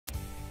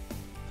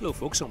Hello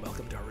folks, and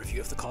welcome to our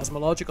review of the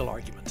Cosmological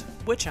Argument,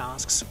 which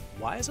asks,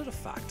 why is it a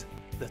fact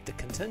that the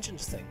contingent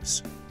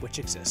things which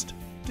exist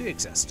do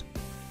exist?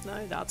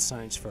 Now that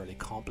sounds fairly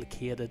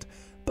complicated,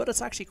 but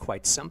it's actually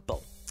quite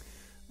simple.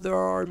 There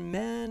are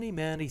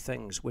many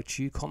things which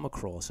you come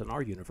across in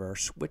our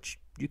universe which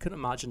you can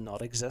imagine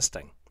not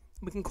existing.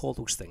 We can call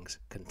those things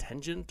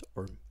contingent,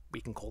 or we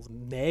can call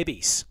them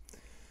maybes.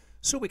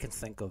 So we can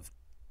think of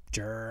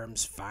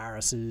germs,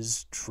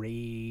 viruses,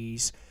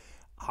 trees,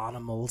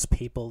 animals,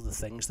 people, the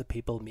things that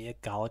people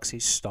make,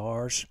 galaxies,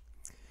 stars.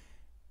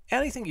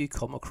 Anything you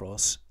come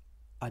across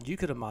and you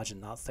could imagine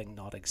that thing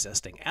not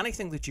existing,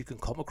 anything that you can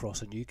come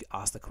across and you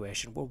ask the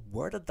question, well,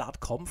 where did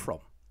that come from?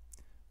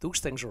 Those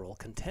things are all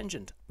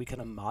contingent. We can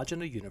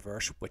imagine a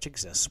universe which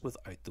exists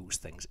without those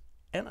things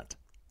in it.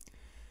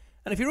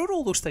 And if you wrote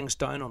all those things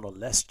down on a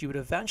list, you would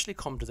eventually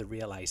come to the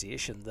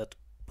realization that,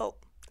 well,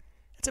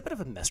 it's a bit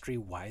of a mystery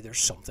why there's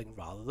something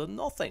rather than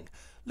nothing.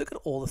 Look at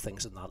all the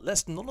things in that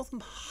list. None of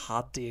them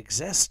had to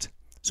exist.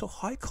 So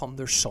how come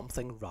there's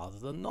something rather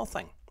than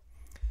nothing?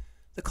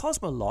 The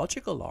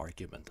cosmological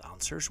argument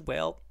answers,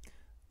 well,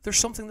 there's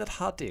something that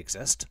had to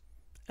exist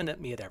and it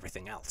made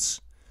everything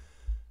else.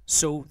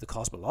 So the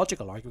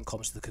cosmological argument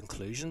comes to the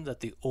conclusion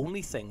that the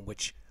only thing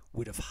which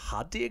would have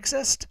had to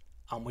exist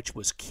and which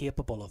was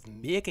capable of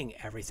making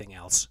everything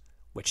else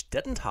which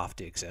didn't have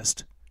to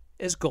exist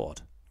is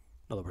God.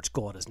 In other words,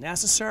 God is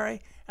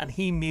necessary, and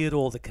he made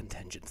all the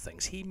contingent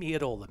things. He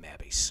made all the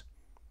maybes.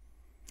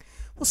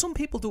 Well, some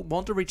people don't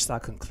want to reach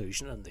that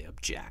conclusion and they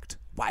object.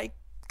 Why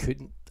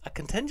couldn't a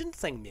contingent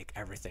thing make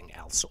everything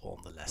else on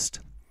the list?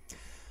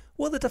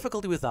 Well, the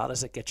difficulty with that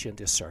is it gets you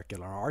into a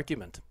circular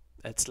argument.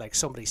 It's like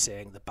somebody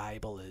saying the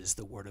Bible is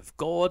the Word of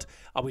God,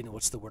 and we know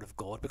it's the Word of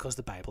God because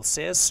the Bible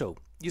says so.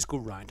 You just go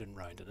round and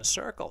round in a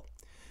circle.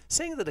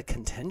 Saying that a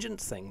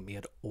contingent thing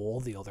made all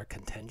the other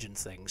contingent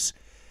things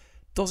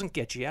doesn't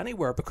get you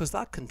anywhere, because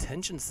that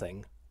contingent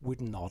thing would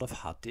not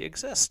have had to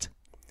exist.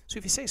 So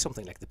if you say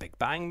something like the Big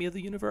Bang made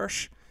the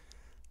universe,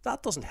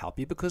 that doesn't help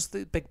you, because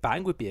the Big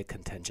Bang would be a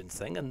contingent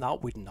thing and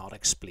that would not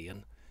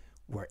explain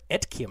where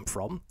it came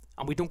from,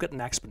 and we don't get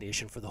an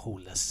explanation for the whole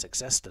list's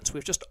existence.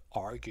 We've just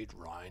argued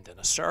round in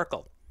a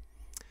circle.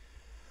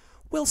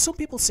 Well, some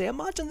people say,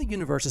 imagine the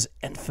universe is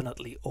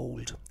infinitely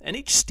old, and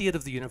each state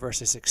of the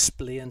universe is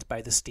explained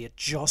by the state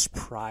just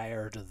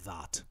prior to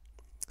that.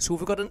 So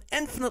we've got an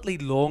infinitely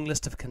long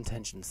list of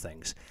contingent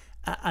things,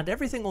 and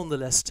everything on the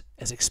list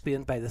is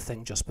explained by the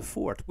thing just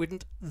before it.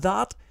 Wouldn't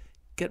that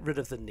get rid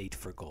of the need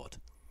for God?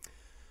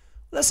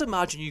 Let's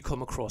imagine you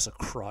come across a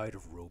crowd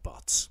of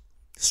robots,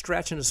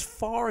 stretching as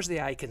far as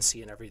the eye can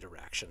see in every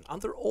direction, and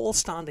they're all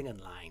standing in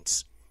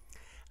lines.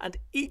 And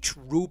each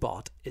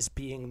robot is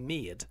being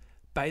made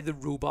by the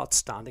robot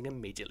standing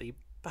immediately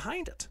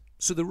behind it.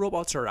 So the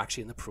robots are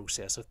actually in the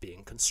process of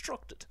being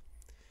constructed.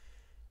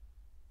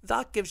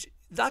 That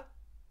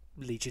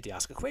leads you to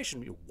ask a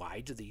question,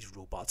 why do these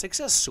robots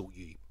exist? So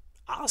you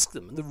ask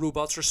them and the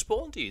robots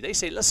respond to you. They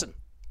say, listen,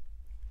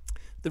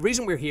 the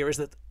reason we're here is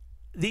that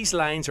these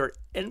lines are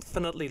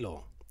infinitely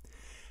long,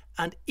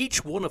 and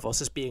each one of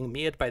us is being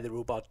made by the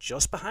robot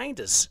just behind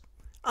us,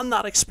 and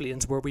that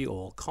explains where we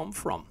all come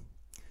from.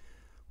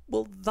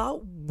 Well,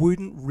 that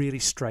wouldn't really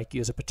strike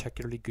you as a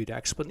particularly good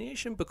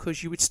explanation,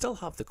 because you would still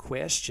have the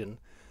question,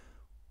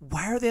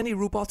 why are there any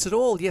robots at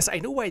all? Yes, I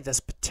know why this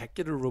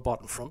particular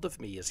robot in front of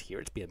me is here.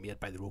 It's being made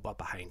by the robot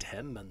behind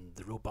him, and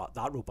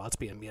that robot's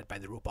being made by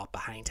the robot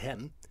behind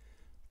him.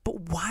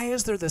 But why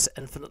is there this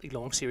infinitely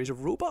long series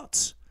of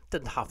robots?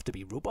 Didn't have to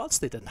be robots.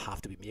 They didn't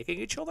have to be making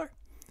each other.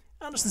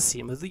 And it's the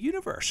same with the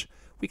universe.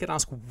 We can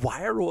ask,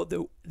 why are all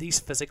these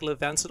physical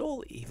events at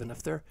all, even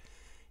if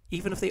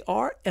they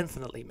are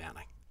infinitely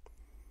many?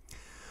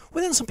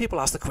 Well, then some people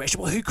ask the question,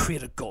 well, who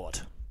created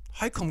God?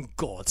 How come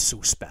God's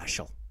so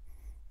special?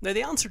 Now,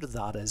 the answer to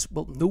that is,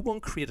 well, no one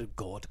created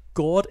God.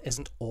 God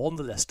isn't on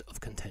the list of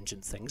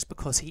contingent things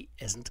because he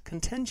isn't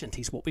contingent.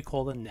 He's what we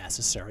call a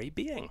necessary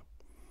being.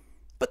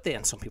 But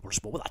then some people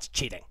respond, well, that's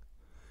cheating.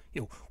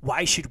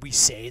 Why should we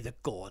say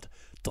that God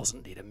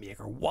doesn't need a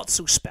maker? What's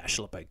so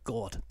special about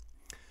God?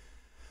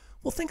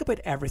 Well, think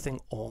about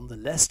everything on the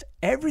list.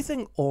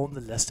 Everything on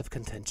the list of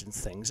contingent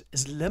things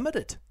is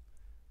limited.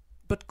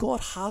 But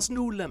God has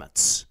no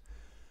limits.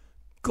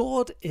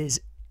 God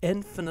is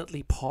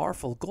infinitely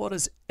powerful. God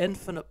is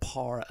infinite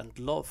power and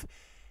love.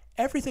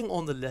 Everything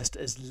on the list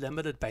is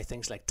limited by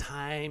things like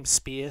time,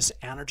 space,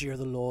 energy, or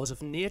the laws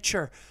of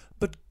nature.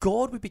 But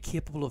God would be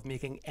capable of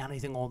making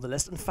anything on the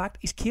list. In fact,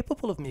 he's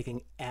capable of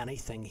making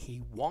anything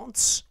he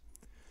wants.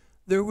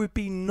 There would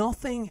be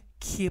nothing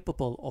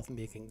capable of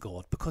making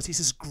God, because he's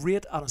as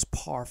great and as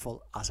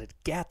powerful as it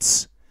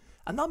gets.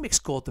 And that makes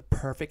God the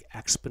perfect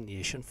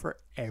explanation for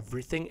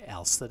everything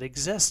else that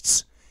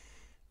exists.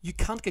 You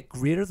can't get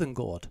greater than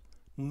God.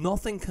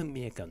 Nothing can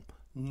make him.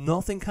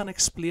 Nothing can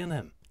explain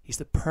him. He's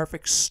the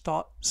perfect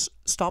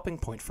stopping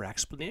point for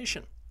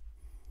explanation.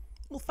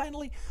 Well,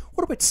 finally,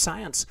 what about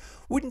science?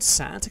 Wouldn't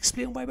science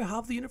explain why we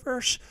have the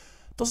universe?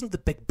 Doesn't the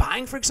Big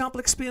Bang, for example,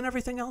 explain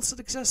everything else that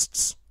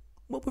exists?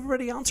 Well, we've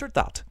already answered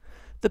that.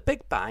 The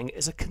Big Bang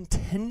is a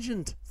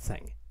contingent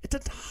thing. It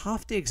didn't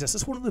have to exist.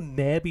 It's one of the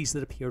maybes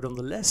that appeared on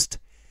the list.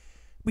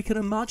 We can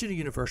imagine a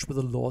universe where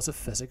the laws of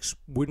physics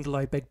wouldn't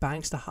allow Big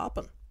Bangs to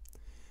happen.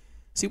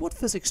 See, what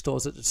physics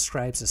does, it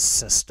describes a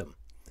system.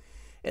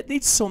 It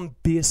needs some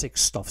basic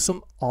stuff,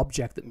 some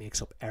object that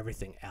makes up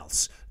everything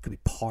else. It could be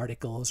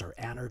particles or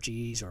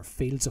energies or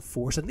fields of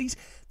force, and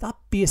that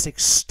basic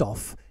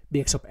stuff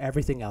makes up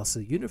everything else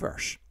in the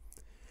universe.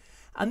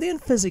 And then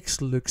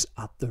physics looks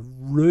at the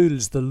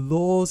rules, the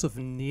laws of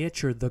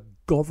nature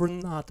that govern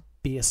that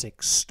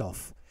basic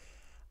stuff.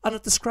 And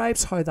it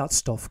describes how that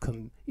stuff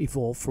can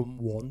evolve from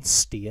one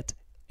state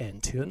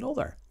into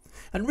another.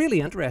 And really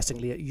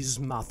interestingly, it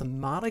uses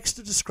mathematics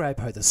to describe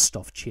how this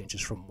stuff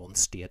changes from one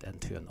state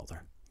into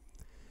another.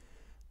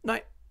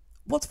 Now,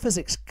 what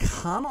physics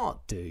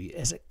cannot do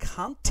is it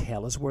can't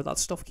tell us where that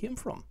stuff came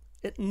from.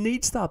 It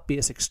needs that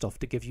basic stuff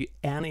to give you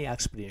any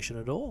explanation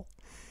at all.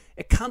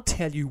 It can't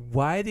tell you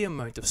why the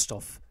amount of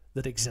stuff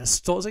that exists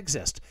does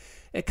exist.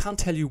 It can't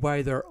tell you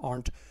why there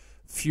aren't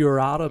fewer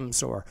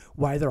atoms or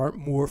why there aren't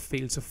more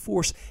fields of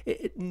force.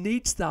 It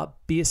needs that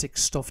basic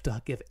stuff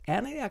to give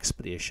any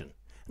explanation.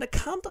 And it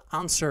can't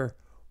answer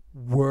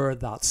where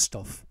that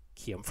stuff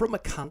came from.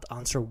 It can't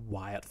answer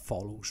why it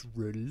follows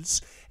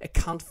rules. It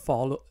can't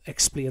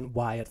explain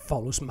why it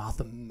follows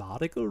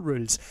mathematical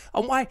rules.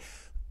 And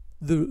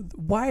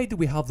why do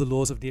we have the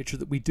laws of nature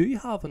that we do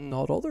have and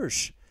not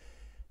others?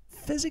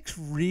 Physics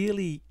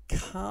really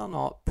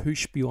cannot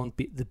push beyond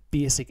the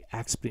basic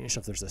explanation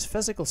of there's this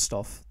physical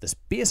stuff, this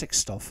basic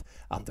stuff,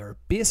 and there are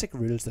basic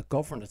rules that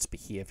govern its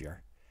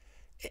behaviour.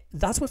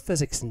 That's what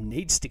physics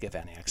needs to give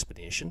any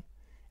explanation,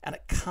 and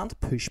it can't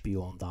push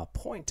beyond that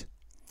point.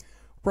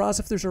 Whereas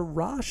if there's a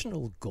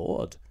rational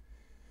God,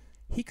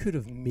 he could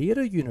have made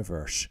a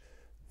universe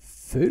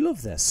full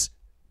of this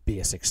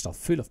basic stuff,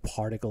 full of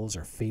particles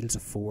or fields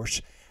of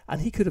force,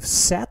 and he could have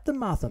set the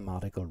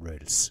mathematical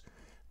rules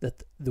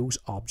that those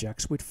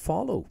objects would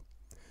follow.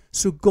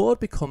 So God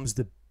becomes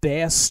the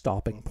best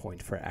stopping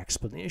point for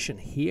explanation.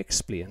 He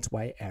explains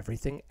why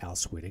everything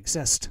else would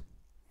exist.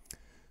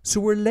 So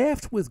we're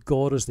left with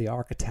God as the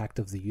architect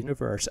of the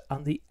universe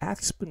and the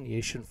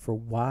explanation for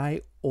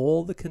why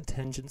all the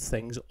contingent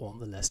things on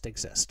the list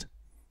exist.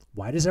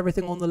 Why does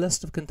everything on the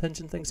list of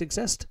contingent things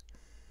exist?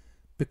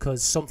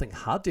 Because something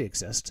had to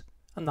exist,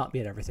 and that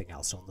made everything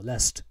else on the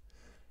list.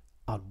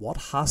 And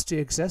what has to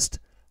exist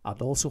and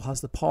also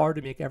has the power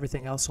to make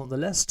everything else on the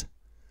list?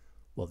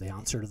 Well, the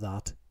answer to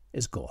that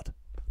is God.